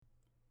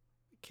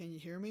Can you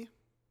hear me?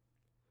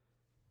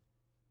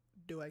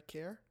 Do I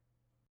care?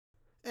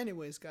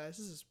 Anyways, guys,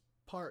 this is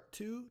part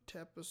 2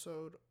 to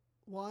episode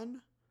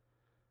 1.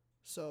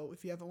 So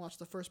if you haven't watched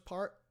the first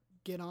part,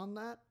 get on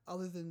that.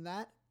 Other than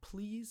that,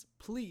 please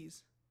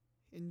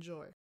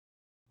enjoy.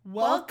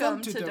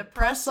 Welcome to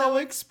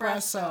Depresso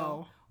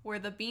Espresso, where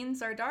the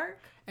beans are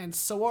dark and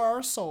so are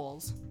our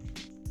souls.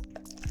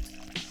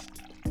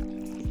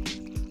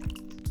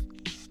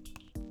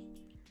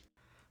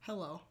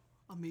 Hello,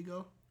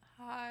 amigo.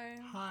 Hi.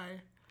 Hi.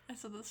 I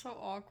said this so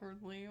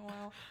awkwardly.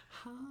 Wow.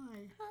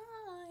 Hi.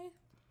 Hi.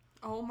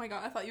 Oh my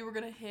god, I thought you were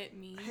gonna hit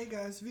me. Hey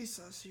guys,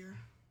 Visa's here.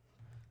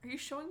 Are you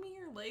showing me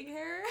your leg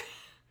hair?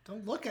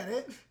 Don't look at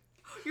it.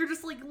 You're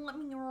just like, let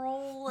me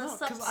roll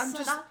this up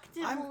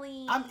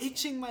seductively. I'm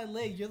itching my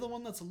leg. You're the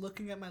one that's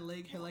looking at my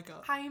leg hair like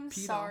a I'm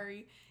pedo.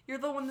 sorry. You're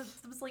the one that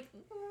was like...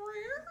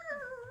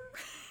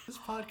 This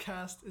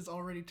podcast is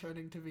already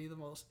turning to be the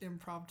most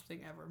improv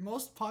thing ever.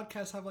 Most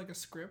podcasts have like a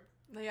script.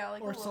 Yeah,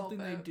 like or a little something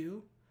bit. They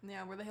do.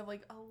 Yeah, where they have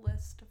like a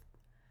list of...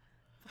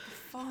 What the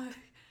fuck?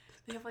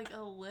 They have like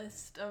a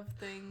list of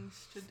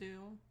things to do.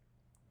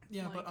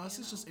 Yeah, like, but us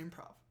is just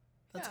improv.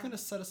 That's Yeah. gonna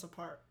set us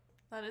apart.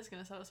 That is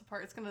going to set us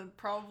apart. It's going to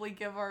probably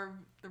give our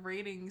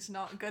ratings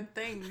not good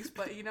things,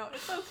 but you know,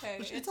 it's okay.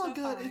 It's all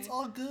good. It's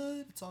all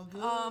good. It's all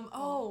good.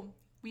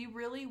 We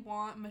really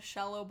want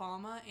Michelle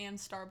Obama and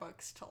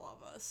Starbucks to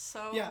love us.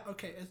 So yeah,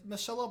 okay.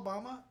 Michelle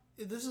Obama,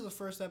 this is the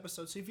first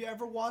episode. So if you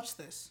ever watch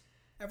this,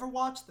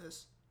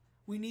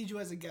 we need you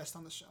as a guest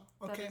on the show.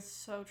 Okay? That is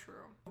so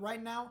true.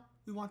 Right now,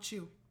 we want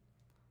you.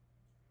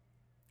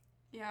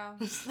 Yeah.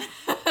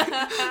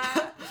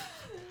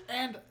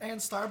 and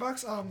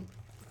Starbucks,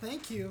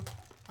 thank you.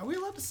 Are we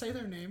allowed to say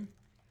their name?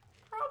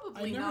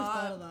 Probably not. I never not.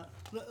 thought of that.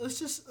 Let's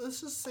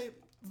just say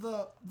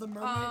the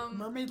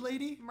mermaid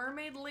lady.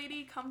 Mermaid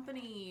Lady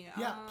Company.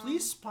 Yeah,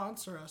 please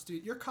sponsor us,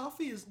 dude. Your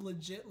coffee is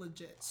legit.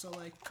 So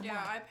like, come on.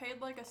 Yeah, I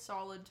paid like a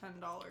solid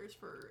 $10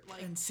 for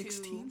like and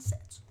 16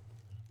 cents.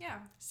 Yeah.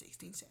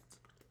 16 cents.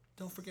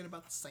 Don't forget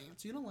about the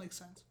cents. You don't like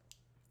cents.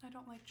 I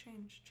don't like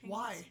change. Change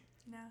Why? is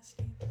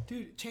nasty.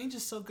 Dude, change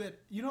is so good.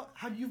 You know,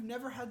 you've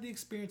never had the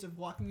experience of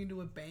walking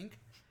into a bank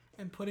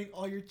and putting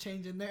all your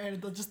change in there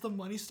and the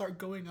money start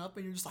going up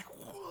and you're just like,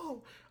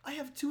 whoa, I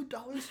have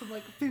 $2 from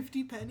like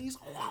 50 pennies.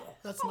 Wow,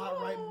 that's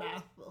not right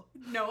math though.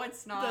 No,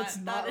 it's not. That's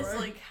not That is right.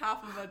 like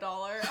half of $1.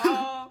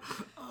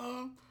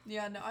 Oh.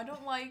 Yeah, no, I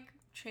don't like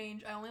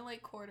change. I only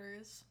like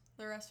quarters.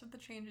 The rest of the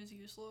change is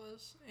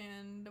useless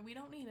and we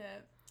don't need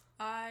it.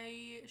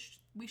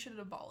 We should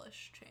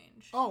abolish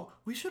change. Oh,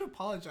 we should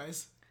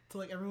apologize to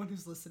like everyone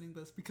who's listening to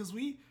this because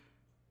we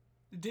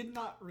did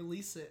not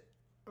release it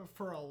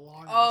for a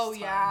long time.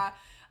 Yeah.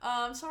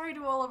 Sorry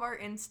to all of our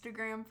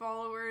Instagram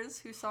followers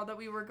who saw that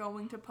we were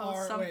going to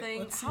post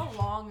something. Wait, How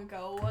long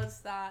ago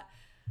was that?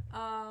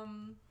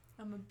 I'm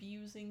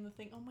abusing the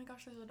thing. Oh my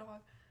gosh, there's a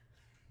dog.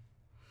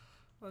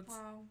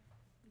 Wow.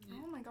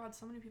 Yeah. Oh my god,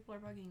 so many people are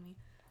bugging me.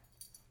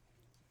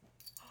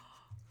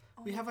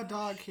 Oh we my have a gosh,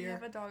 dog here. We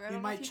have a dog. I we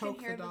don't might know if choke you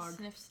can hear the dog.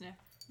 The sniff.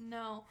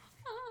 No.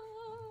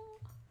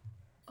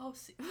 Oh,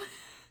 see.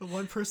 The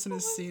one person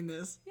has seen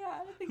this. Yeah,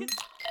 I think it's...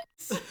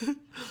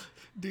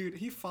 Dude,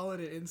 he followed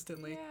it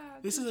instantly. Yeah,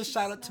 this is a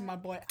shout out to my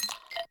boy.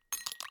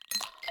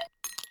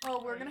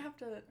 Oh, we're gonna have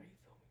to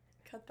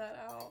cut that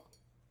out.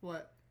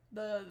 What?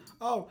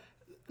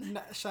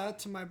 Shout out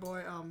to my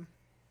boy,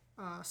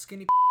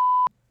 Skinny.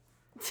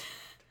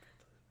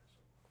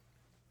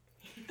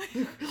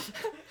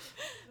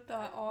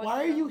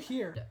 Why are you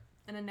here?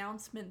 An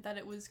announcement that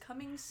it was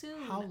coming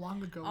soon. How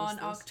long ago was on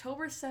this?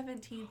 October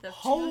 17th of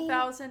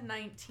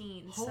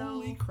 2019.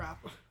 Holy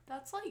crap.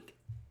 That's like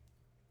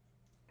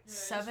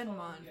 7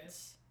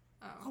 months.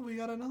 Oh, we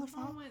got another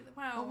file?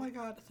 Wow. Oh my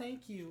god,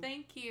 thank you.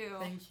 Thank you.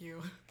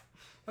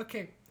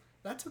 Okay,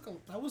 that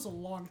was a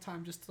long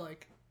time just to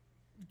like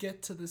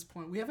get to this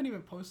point. We haven't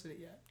even posted it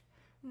yet.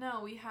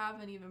 No, we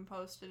haven't even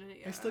posted it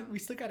yet. We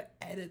still gotta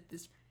edit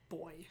this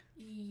boy.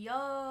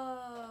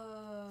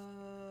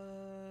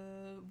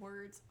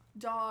 Words.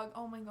 Dog.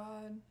 Oh my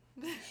god.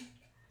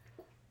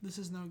 This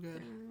is no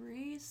good.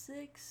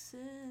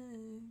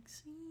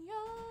 366.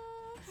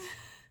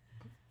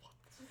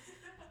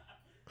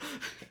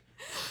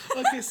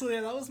 Okay, so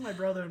yeah, that was my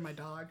brother and my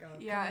dog.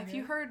 Yeah, if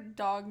you heard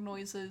dog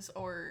noises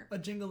or a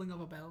jingling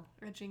of a bell.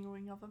 A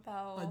jingling of a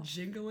bell. A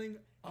jingling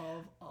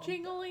of a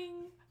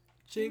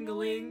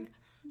Jingling.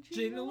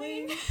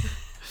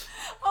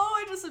 Oh,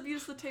 I just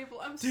abused the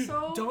table. Dude,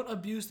 don't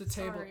abuse the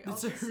table. Sorry,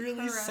 It's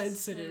really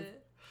sensitive.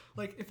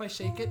 Like, if I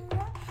shake it... No!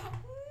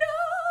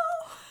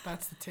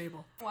 That's the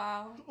table.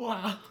 Wow.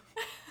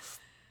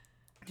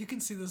 You can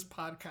see this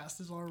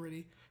podcast is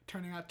already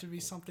turning out to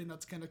be something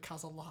that's going to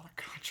cause a lot of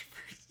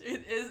controversy.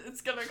 It is. It's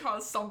going to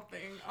cause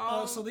something.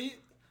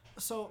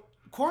 So,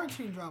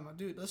 quarantine drama.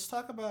 Dude, let's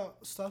talk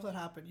about stuff that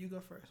happened. You go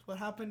first. What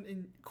happened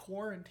in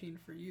quarantine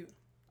for you?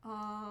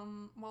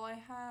 Well, I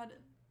had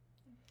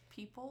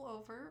people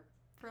over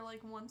for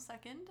like 1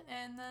 second,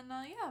 and then,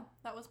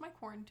 that was my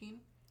quarantine.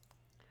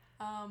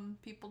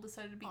 People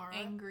decided to be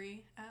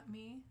angry at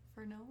me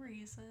for no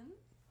reason.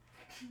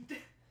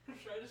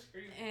 Should I to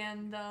scream.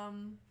 And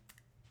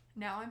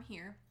now I'm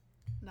here.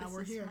 Now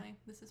we're here.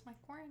 This is my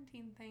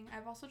quarantine thing.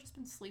 I've also just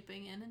been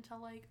sleeping in until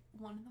like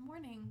 1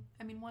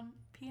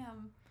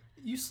 p.m.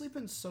 You sleep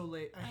in so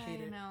late. I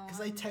hate it.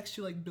 Because I text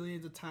you like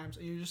billions of times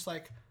and you're just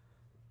like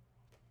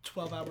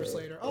 12 hours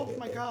later. Oh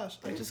my gosh,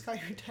 I just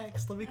got your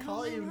text. Let me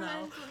call you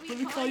now. Let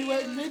me call you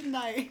at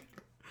midnight.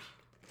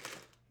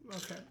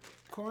 Okay.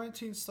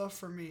 Quarantine stuff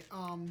for me.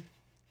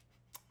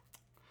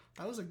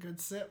 That was a good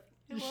sip.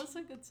 It was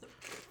a good sip.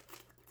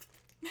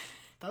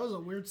 That was a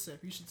weird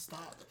sip. You should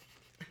stop.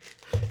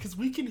 Because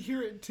we can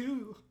hear it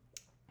too.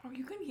 Oh,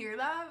 you can hear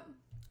that?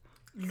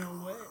 No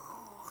way.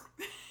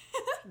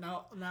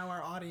 Now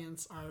our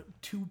audience are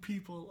 2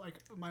 people. Like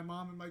my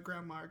mom and my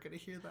grandma are gonna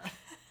hear that.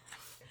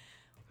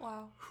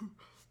 Wow.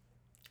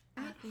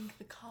 I think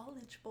the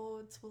college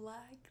boards will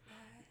like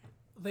that.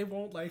 They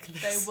won't like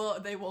this.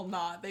 They will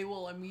not. They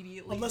will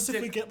immediately. Unless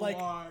if we get like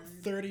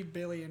 30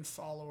 billion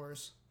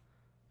followers.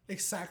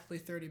 Exactly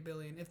 30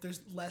 billion. If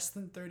there's less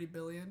than 30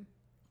 billion,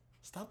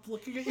 stop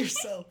looking at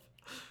yourself.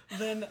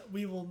 Then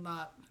we will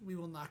not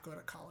go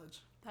to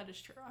college. That is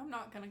true. I'm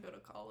not gonna go to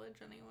college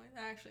anyway.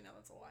 Actually, no,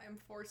 that's a lie. I'm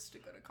forced to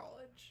go to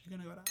college. You're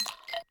gonna go to...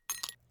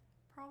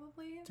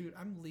 Probably. Dude,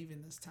 I'm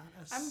leaving this town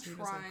as soon as I I'm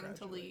trying graduate.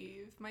 to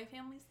leave. My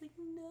family's like,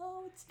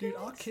 no, it's Dude, too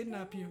I'll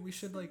kidnap you. We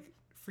should like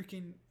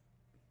expensive. freaking...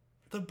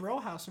 The bro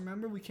house,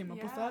 remember? We came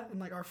up with that in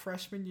like our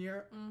freshman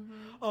year.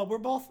 Mm-hmm. Oh,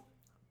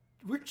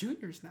 we're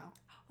juniors now.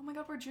 Oh my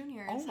god, we're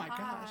juniors. Oh my Hi.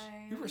 gosh.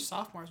 We were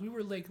sophomores. We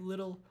were like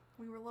little...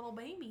 We were little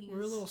babies. We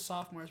were little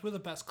sophomores. We're the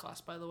best class,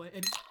 by the way.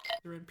 And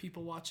there are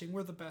people watching.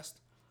 We're the best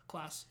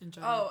class in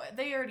general. Oh,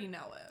 they already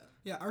know it.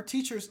 Yeah, our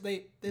teachers,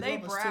 they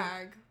love us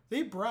brag. too.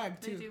 They brag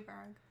too. They do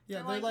brag. Yeah,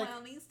 they're like, like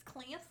wow, these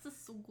classes are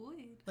so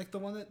good. like the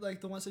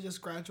ones that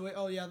just graduate.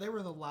 Oh yeah, they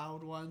were the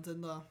loud ones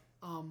and the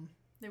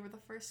They were the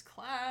first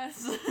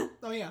class.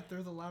 Oh yeah,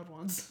 they're the loud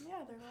ones.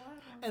 Yeah, they're the loud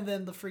ones. And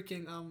then the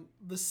freaking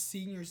the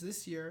seniors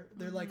this year,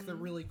 they're like the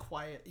really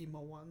quiet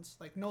emo ones.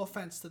 Like no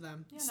offense to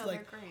them. Yeah, It's no,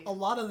 like they're great. a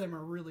lot of them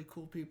are really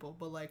cool people,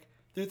 but like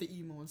they're the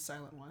emo and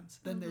silent ones.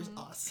 Then there's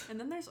us. And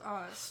then there's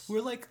us.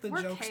 We're like the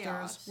We're jokesters.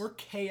 chaos. We're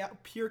chaos,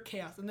 pure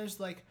chaos. And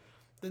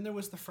then there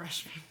was the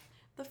freshmen.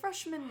 The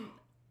freshmen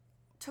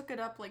took it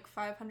up like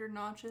 500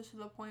 notches to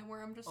the point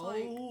where I'm just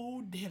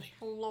Oh, Dilly.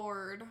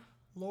 Lord.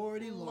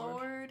 Lordy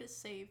Lord. Lord,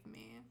 save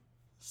me.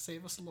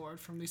 Save us, Lord,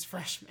 from these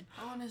freshmen.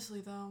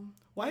 Honestly, though.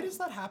 Why does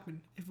that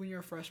happen when you're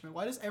a freshman?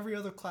 Why does every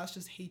other class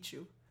just hate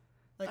you?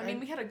 Like I mean,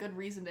 we had a good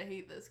reason to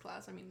hate this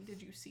class. I mean,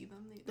 did you see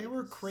them? They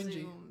were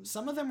cringy. zoomed.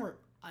 Some of them were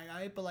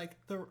but like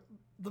the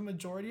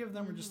majority of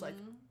them were just like,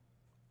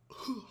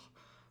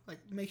 like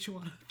makes you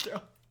want to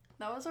throw.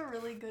 That was a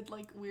really good,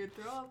 like, weird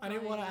throw up. I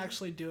didn't want to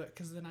actually do it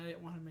because then I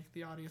didn't want to make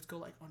the audience go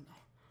like, oh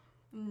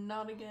no.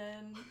 Not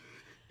again.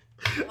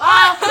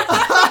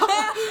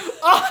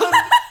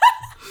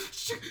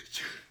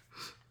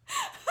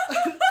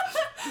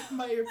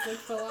 My earplug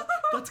fell out.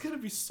 That's gonna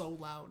be so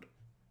loud.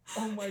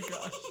 Oh my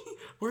gosh.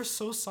 We're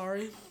so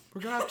sorry.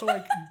 We're gonna have to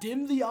like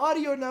dim the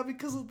audio now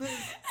because of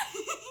this.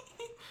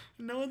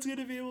 No one's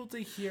gonna be able to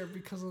hear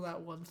because of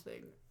that one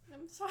thing.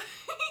 I'm sorry.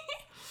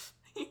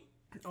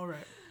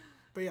 Alright.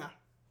 But yeah.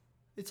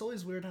 It's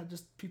always weird how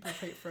just people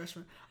hate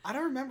freshmen. I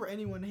don't remember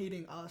anyone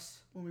hating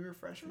us when we were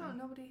freshmen. No,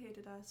 nobody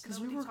hated us. Because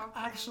we were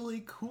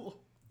actually cool.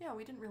 Yeah,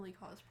 we didn't really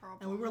cause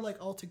problems. And we were like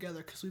all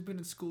together because we've been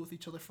in school with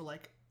each other for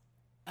like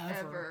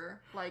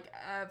ever. Like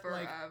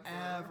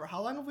ever.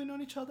 How long have we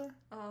known each other?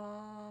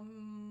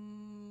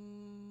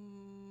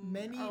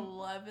 Many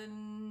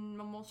 11,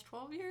 almost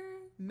 12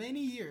 years.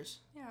 Many years.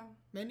 Yeah.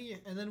 Many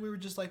years. And then we were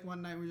just like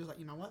one night we were just like,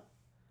 you know what?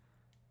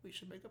 We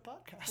should make a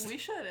podcast. We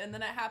should. And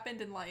then it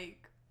happened in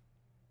like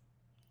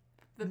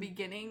the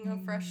beginning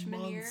of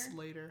freshman year. Months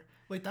later.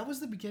 Wait, that was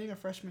the beginning of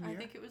freshman year? I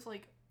think it was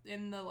like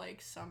in the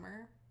like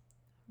summer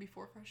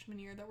before freshman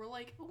year that we're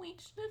like, we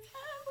should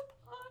have a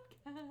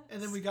podcast.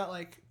 And then we got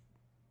like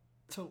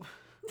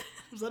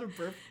was that a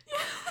burp? Yeah.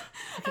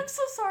 Okay. I'm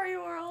so sorry,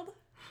 world.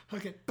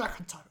 Okay, back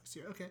on topics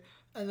here. Okay.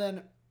 And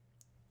then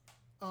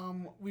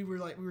we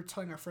were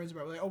telling our friends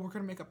about it. We're like, oh, we're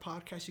gonna make a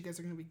podcast, you guys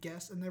are gonna be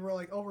guests, and they were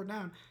like, oh, we're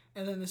down.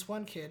 And then this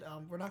one kid,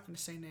 we're not gonna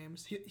say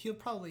names, he'll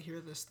probably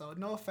hear this though,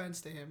 no offense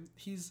to him,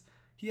 he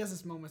has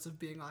his moments of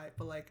being alright,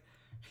 but like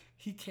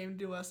he came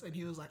to us and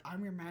he was like,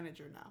 I'm your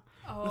manager now.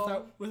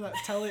 Oh. Without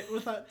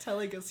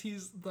telling us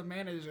he's the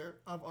manager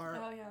of our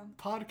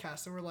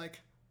podcast. And we're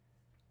like,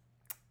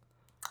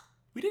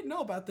 we didn't know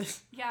about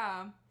this.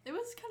 Yeah, it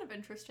was kind of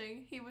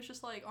interesting. He was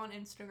just like on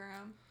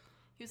Instagram.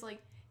 He was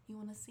like, you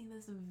want to see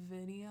this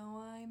video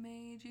I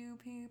made, you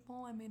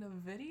people? I made a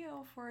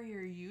video for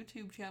your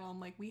YouTube channel. I'm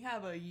like, we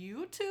have a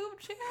YouTube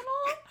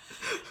channel?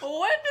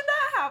 When did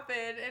that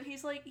happen? And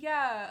he's like,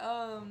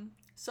 yeah,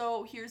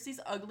 so here's these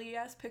ugly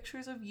ass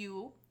pictures of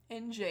you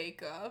and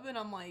Jacob. And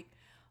I'm like,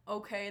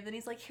 okay. Then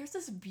he's like, here's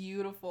this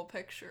beautiful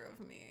picture of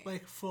me.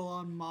 Like full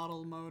on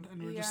model mode.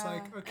 And we're just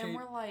like, okay. And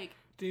we're like,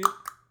 dude.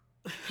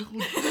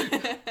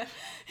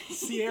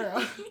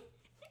 Sierra.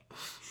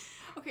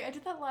 Okay, I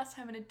did that last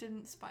time and it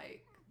didn't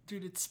spike.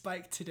 Dude, it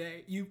spiked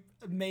today. You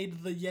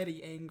made the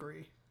Yeti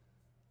angry.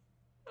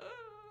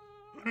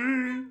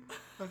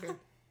 Okay.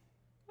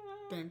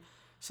 Dang.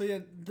 So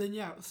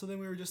then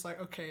we were just like,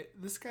 okay,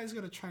 this guy's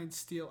gonna try and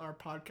steal our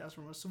podcast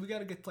from us. So we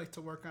gotta get like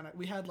to work on it.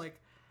 We had like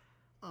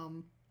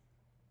an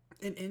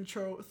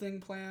intro thing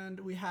planned.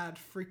 We had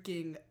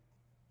freaking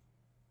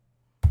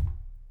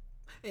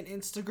an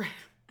Instagram.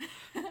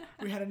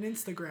 We had an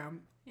Instagram.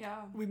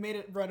 Yeah. We made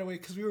it right away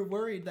because we were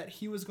worried that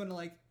he was gonna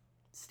like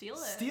steal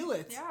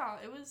it. Yeah,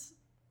 it was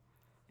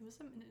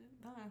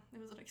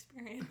an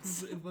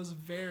experience. It was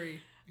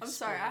very. I'm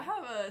sorry. I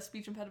have a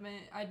speech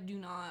impediment. I do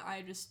not.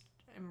 I just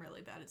am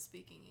really bad at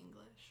speaking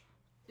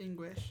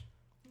English.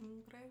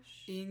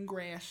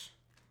 English.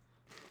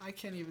 I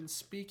can't even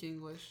speak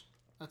English.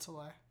 That's a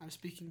lie. I'm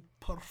speaking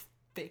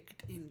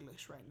perfect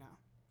English right now.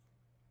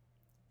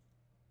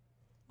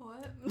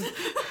 What?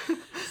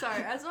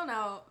 Sorry, I zone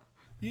out.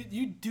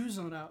 You do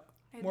zone out.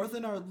 More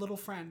than our little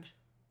friend.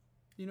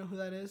 You know who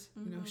that is?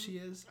 Mm-hmm. You know who she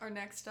is? Our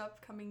next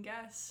upcoming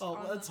guest. Oh,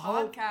 let's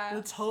hope.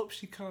 Let's hope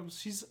she comes.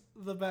 She's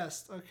the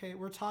best. Okay,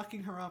 we're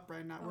talking her up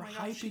right now. We're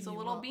hyping she's a you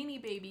little up.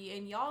 Beanie Baby,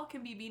 and y'all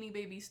can be Beanie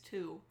Babies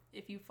too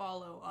if you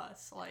follow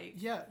us. Like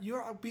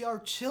we are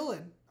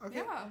chilling.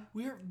 Okay, yeah,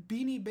 we're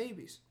Beanie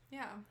Babies.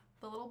 Yeah,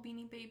 the little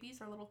Beanie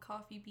Babies are little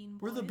coffee bean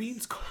boys. We're the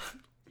Bean Squad.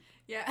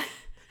 Yeah.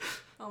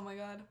 Oh my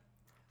God.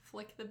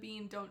 Flick the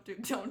bean. Don't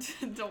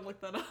look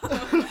that up.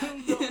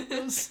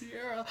 No,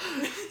 Sierra.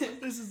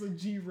 This is a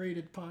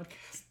G-rated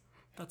podcast.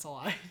 That's a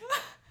lie.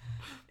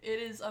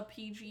 It is a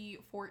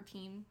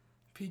PG-14.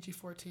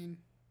 PG-14.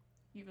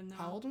 Even though.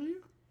 How old are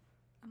you?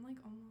 I'm like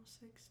almost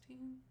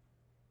 16.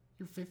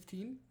 You're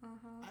 15?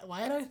 Uh-huh.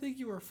 Why did I think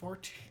you were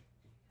 14?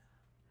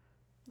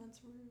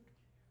 That's rude.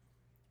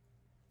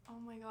 Oh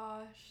my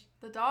gosh.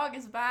 The dog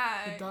is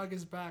back. The dog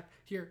is back.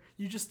 Here,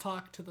 you just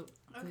talk to the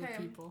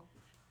people.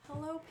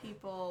 Hello,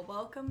 people.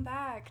 Welcome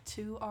back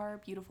to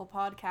our beautiful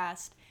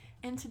podcast.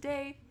 And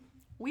today,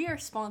 we are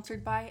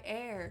sponsored by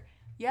air.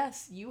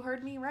 Yes, you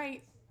heard me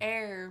right.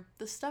 Air.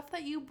 The stuff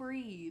that you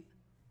breathe.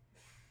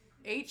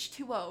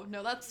 H2O.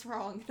 No, that's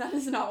wrong. That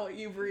is not what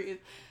you breathe.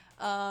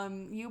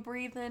 You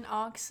breathe in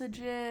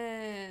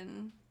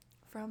oxygen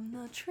from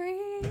the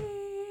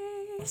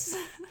trees.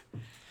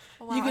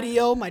 Wow.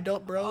 Yo, my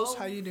dope bros.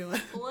 How you doing?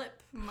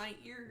 Flip my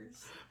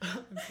ears.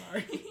 I'm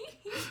sorry.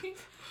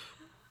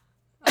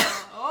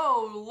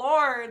 Oh,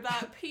 Lord,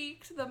 that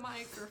peaked the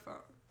microphone.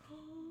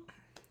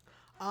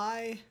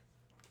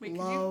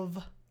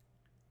 Love...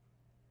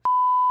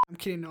 I'm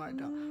kidding, no, I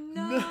don't.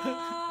 No!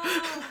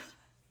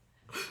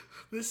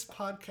 This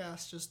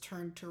podcast just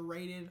turned to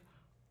rated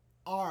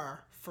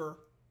R for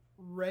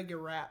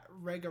radical.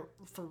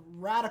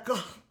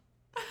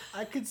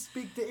 I could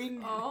speak the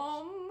English.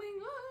 Oh my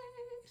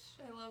gosh.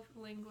 I love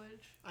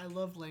language. I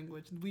love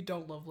language. We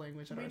don't love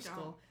language at our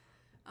school.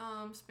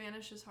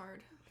 Spanish is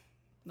hard.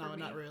 No,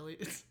 not really.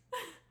 It's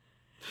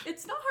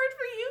not hard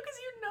for you because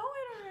you know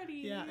it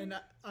already. Yeah, and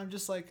I'm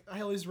just like,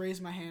 I always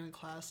raise my hand in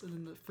class, and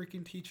then the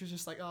freaking teacher's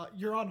just like, oh,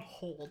 you're on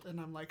hold. And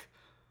I'm like,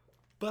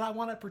 but I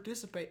want to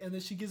participate. And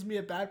then she gives me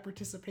a bad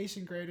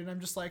participation grade, and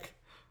I'm just like,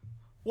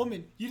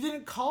 woman, you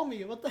didn't call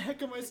me. What the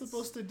heck am I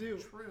supposed to do?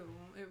 True.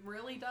 It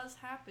really does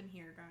happen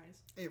here,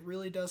 guys. It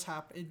really does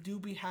happen. It do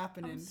be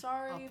happening. I'm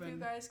sorry if you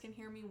guys can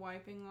hear me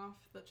wiping off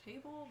the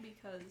table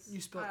because...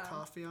 You spilled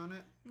coffee on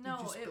it?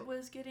 No, it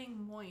was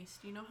getting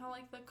moist. You know how,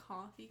 like, the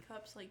coffee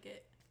cups, like,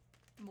 get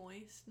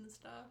moist and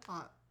stuff?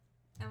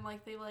 And,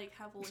 like, they, like,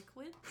 have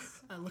liquids?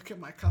 I look at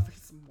my coffee.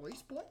 It's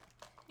moist, boy?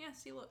 Yeah,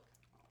 see, look.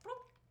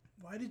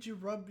 Why did you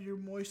rub your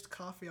moist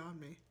coffee on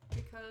me?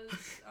 Because,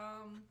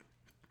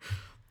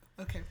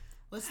 Okay,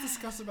 let's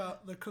discuss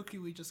about the cookie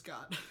we just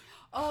got.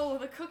 Oh,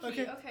 the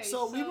cookie. Okay,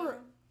 so we were...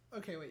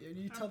 Okay, wait,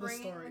 you tell the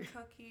story. The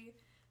cookie.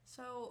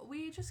 So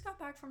we just got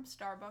back from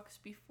Starbucks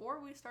before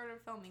we started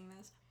filming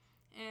this,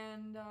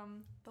 and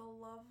the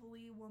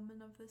lovely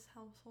woman of this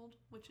household,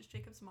 which is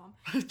Jacob's mom,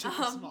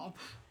 mom,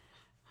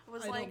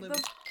 was like,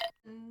 the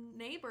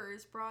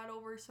neighbors brought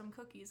over some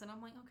cookies, and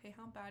I'm like, okay,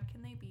 how bad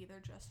can they be?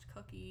 They're just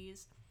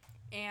cookies,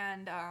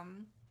 and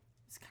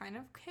it's kind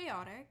of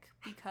chaotic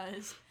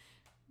because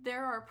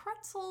there are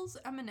pretzels,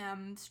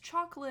 M&Ms,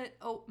 chocolate,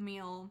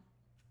 oatmeal.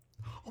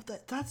 Oh,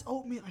 that's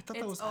oatmeal. I thought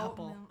that was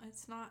apple.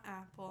 It's not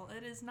apple.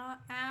 It is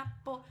not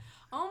apple.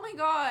 Oh my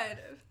God.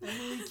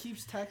 Emily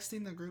keeps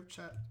texting the group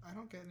chat. I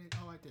don't get any.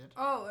 Oh, I did.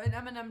 Oh, an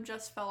M&M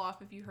just fell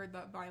off if you heard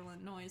that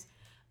violent noise.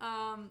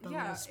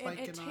 Yeah,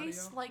 it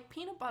tastes like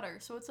peanut butter.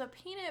 So it's a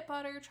peanut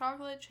butter,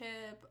 chocolate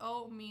chip,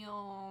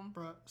 oatmeal.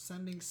 Bruh,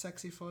 sending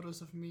sexy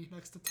photos of me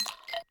next to...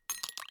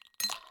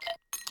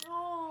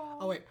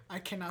 Oh, wait. I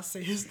cannot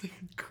say his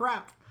name.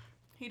 Crap.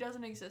 He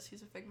doesn't exist.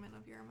 He's a figment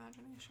of your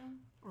imagination.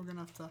 We're gonna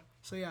have to...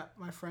 So yeah,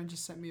 my friend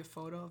just sent me a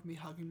photo of me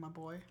hugging my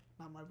boy.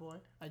 Not my boy.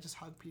 I just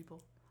hug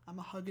people. I'm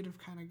a huggative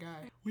kind of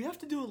guy. We have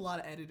to do a lot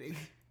of editing.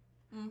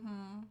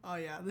 Mm-hmm. Oh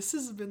yeah, this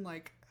has been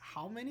like,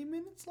 how many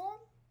minutes long?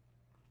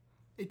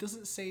 It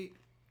doesn't say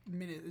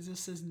minutes. It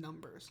just says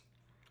numbers.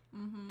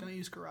 Mm-hmm. Don't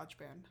use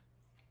GarageBand.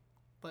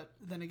 But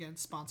then again,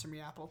 sponsor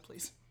me, Apple,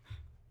 please.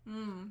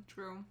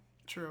 True.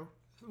 True.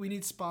 We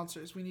need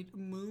sponsors. We need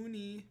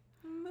Mooney.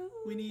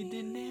 We need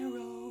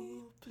dinero,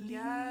 please.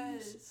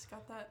 Yes,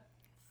 got that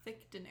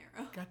thick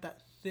dinero. Got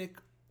that thick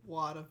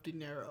wad of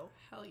dinero.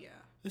 Hell yeah.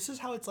 This is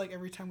how it's like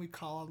every time we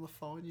call on the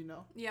phone, you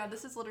know? Yeah,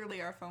 this is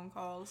literally our phone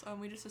calls.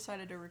 We just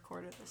decided to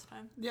record it this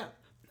time. Yeah.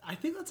 I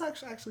think that's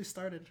actually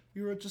started.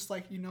 We were just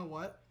like, you know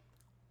what?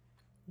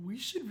 We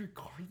should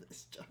record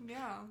this, John.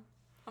 Yeah.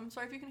 I'm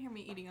sorry if you can hear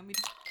me eating. I'm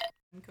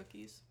eating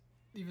cookies.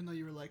 Even though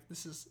you were like,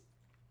 this is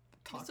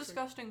toxic. It's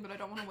disgusting, but I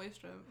don't want to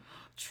waste it.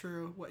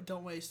 True. What?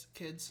 Don't waste,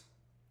 kids.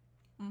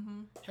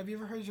 Mm-hmm. Have you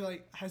ever heard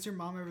has your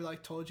mom ever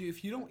like told you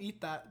if you don't eat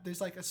that, there's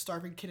like a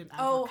starving kid in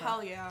Africa? Oh,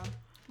 hell yeah.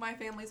 My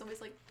family's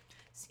always like,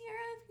 Sierra,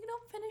 if you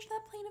don't finish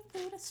that plate of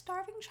food, a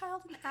starving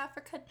child in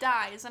Africa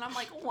dies. And I'm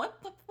like,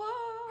 what the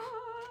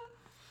fuck?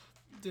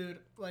 Dude,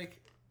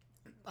 like,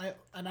 I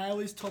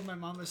always told my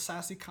mom a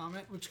sassy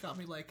comment, which got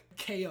me like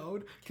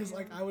KO'd, because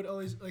like I would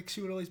always like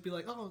she would always be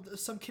like, oh,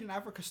 some kid in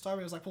Africa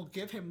starving. I was like, well,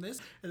 give him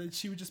this, and then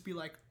she would just be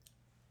like,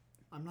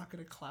 I'm not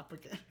gonna clap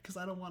again because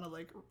I don't want to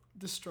like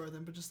destroy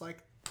them, but just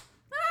like.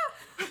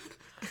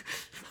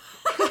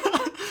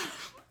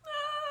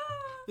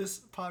 This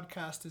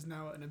podcast is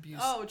now an abuse.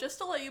 Oh, just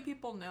to let you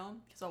people know,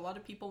 because a lot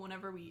of people,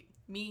 whenever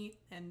me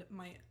and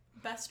my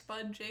best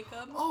bud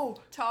Jacob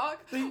talk,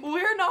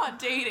 we're not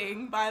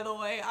dating, by the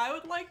way. I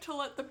would like to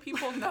let the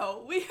people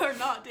know we are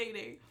not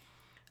dating.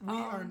 We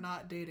are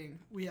not dating.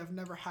 We have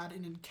never had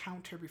an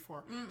encounter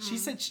before. She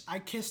said I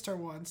kissed her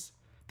once.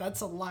 That's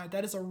a lie.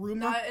 That is a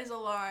rumor. That is a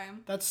lie.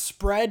 That's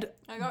spread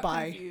I got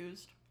by...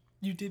 confused.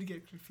 You did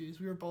get confused.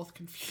 We were both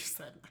confused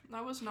then.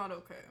 That was not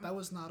okay. That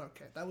was not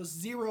okay. That was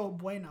zero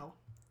bueno.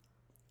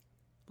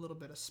 A little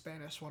bit of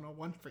Spanish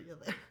 101 for you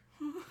there.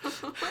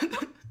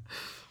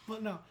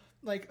 But no,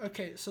 like,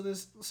 okay,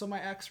 so my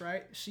ex,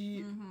 right?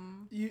 She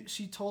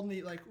told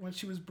me, like, when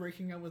she was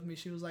breaking up with me,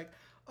 she was like,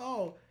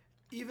 oh,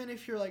 even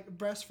if you're like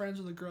best friends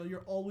with a girl,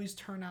 you'll always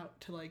turn out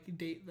to like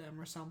date them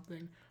or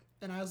something.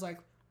 And I was like,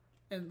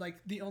 and like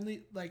the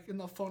only like in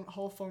the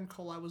whole phone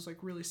call, I was like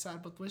really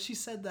sad. But when she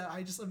said that,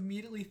 I just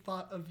immediately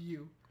thought of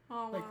you.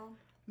 Oh, like, wow.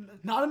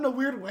 Not in a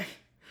weird way.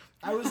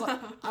 I was like,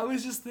 I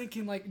was just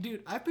thinking like,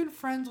 dude, I've been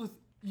friends with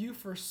you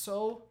for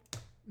so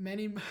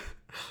many,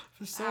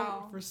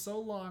 for so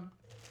long,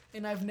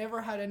 and I've never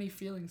had any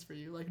feelings for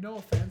you. Like, no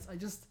offense, I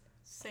just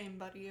same,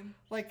 buddy.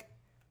 Like,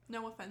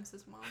 no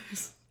offenses, Mom.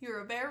 You're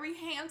a very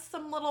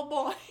handsome little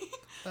boy.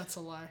 That's a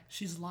lie.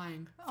 She's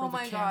lying. Oh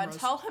my God!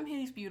 Tell him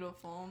he's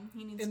beautiful.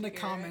 He needs in to the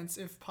comments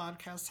if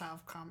podcasts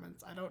have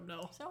comments. I don't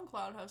know.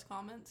 SoundCloud has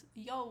comments.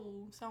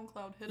 Yo,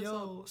 SoundCloud, hit us up.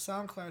 Yo,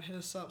 SoundCloud, hit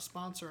us up.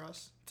 Sponsor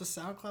us. Does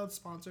SoundCloud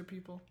sponsor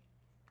people?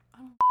 I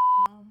don't know.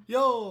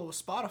 Yo,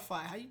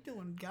 Spotify, how you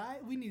doing, guy?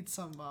 We need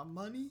some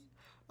money.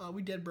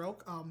 We dead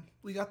broke.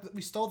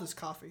 We stole this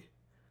coffee.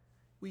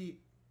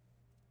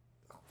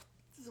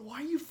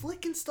 Why are you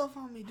flicking stuff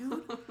on me,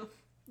 dude?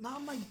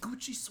 Not my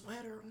Gucci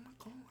sweater. Oh my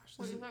gosh.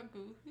 Wait, is that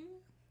Gucci?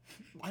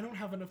 I don't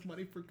have enough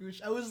money for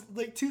Gucci. I was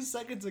like 2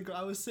 seconds ago.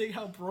 I was saying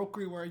how broke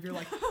we were. You're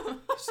like,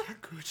 is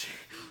that Gucci?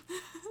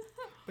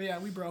 But yeah,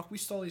 we broke. We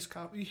stole these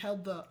coffee. We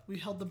held the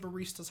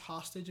baristas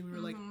hostage, and we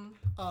were like,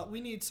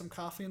 we need some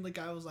coffee. And the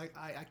guy was like,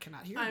 I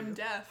cannot hear you. I'm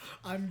deaf.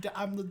 I'm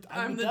the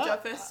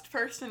deafest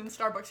person in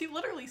Starbucks. He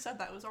literally said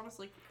that. It was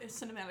honestly a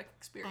cinematic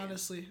experience.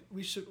 Honestly,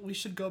 we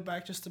should go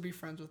back just to be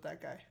friends with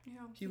that guy. Yeah,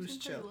 he was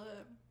chill.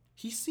 Lit.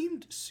 He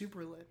seemed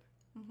super lit.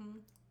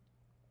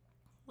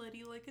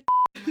 Litty like a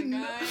my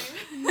guy.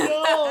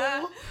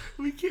 No,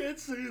 we can't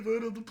say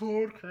that on the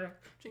podcast.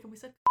 Jacob, we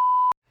said.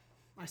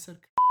 I said.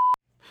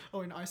 Oh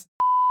wait, no, I said.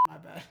 My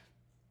bad.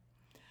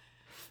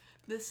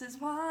 This is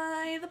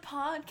why the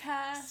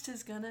podcast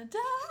is gonna die.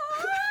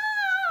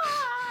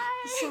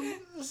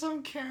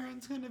 Some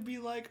Karen's gonna be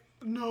like,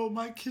 no,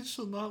 my kids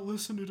shall not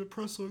listen to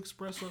Depresso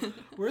Expresso.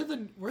 We're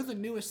the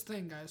newest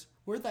thing, guys.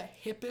 We're the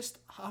hippest,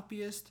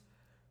 hoppiest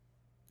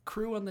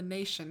crew in the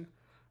nation,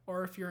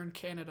 or if you're in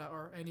Canada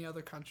or any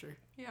other country.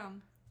 Yeah.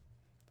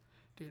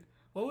 Dude,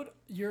 what would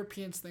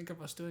Europeans think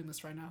of us doing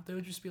this right now? They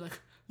would just be like,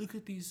 look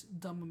at these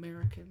dumb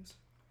Americans.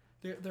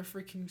 Their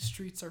freaking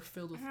streets are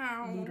filled with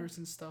looters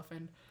and stuff,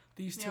 and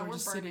these two are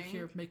just sitting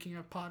here making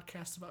a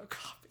podcast about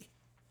coffee.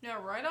 Yeah,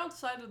 right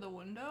outside of the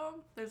window,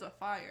 there's a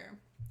fire.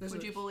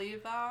 Would you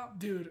believe that?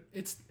 Dude,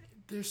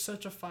 there's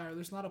such a fire.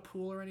 There's not a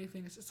pool or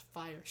anything. It's just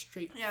fire,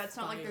 straight. Yeah, it's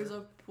not like there's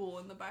a pool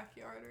in the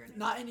backyard or anything.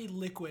 Not any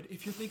liquid.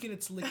 If you're thinking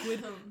it's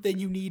liquid, then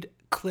you need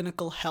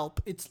clinical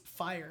help. It's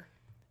fire.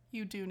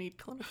 You do need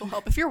clinical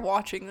help. If you're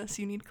watching this,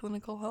 you need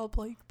clinical help.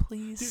 Like,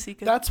 please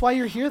seek it. That's why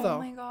you're here, though.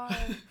 Oh my God.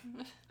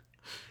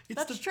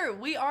 That's true.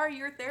 We are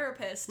your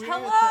therapist.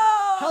 Hello!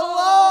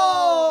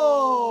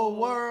 Hello,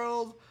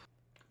 world!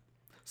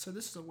 So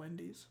this is a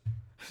Wendy's.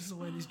 This is a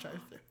Wendy's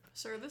drive-thru.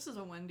 Sir, this is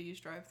a Wendy's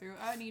drive-thru.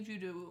 I need you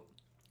to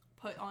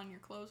put on your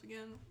clothes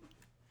again.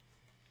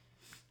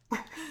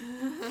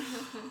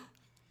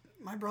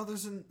 My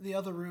brother's in the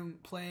other room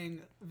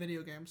playing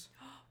video games.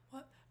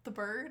 What? The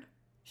bird?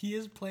 He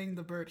is playing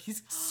the bird.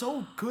 He's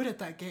so good at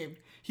that game.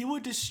 He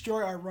would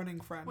destroy our running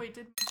friend. Wait,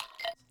 did...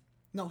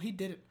 No, he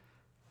didn't.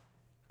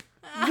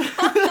 Did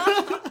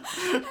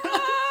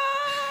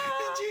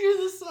you hear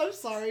this? I'm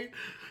sorry.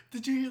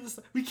 Did you hear this?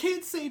 We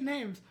can't say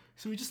names.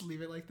 Should we just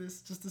leave it like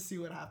this just to see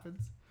what happens?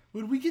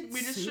 Would we get sued?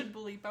 We just should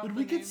bleep out Would the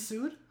we get names.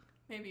 sued?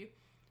 Maybe.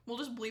 We'll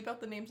just bleep out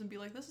the names and be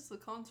like, this is the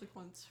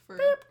consequence for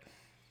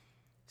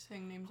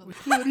saying names on the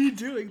What are you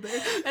doing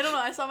there? I don't know.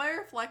 I saw my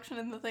reflection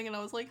in the thing and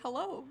I was like,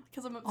 hello.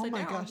 Because I'm upside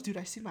down. Oh my gosh, dude,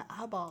 I see my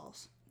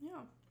eyeballs.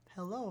 Yeah.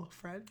 Hello,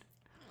 friend.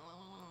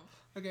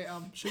 Okay,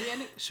 should we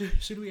end it?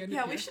 Should we end it?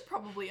 Yeah, here? we should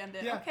probably end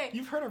it. Yeah, Okay.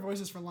 you've heard our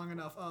voices for long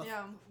enough.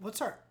 Yeah.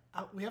 What's our...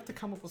 we have to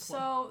come up with one.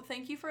 So,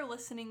 thank you for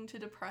listening to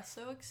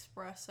Depresso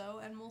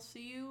Espresso, and we'll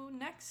see you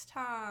next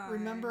time.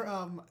 Remember,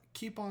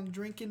 keep on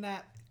drinking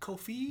that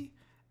coffee,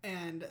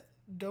 and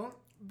don't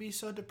be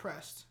so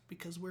depressed,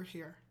 because we're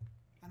here,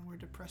 and we're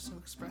Depresso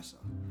Espresso.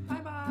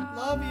 Bye-bye.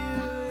 Love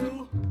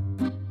you!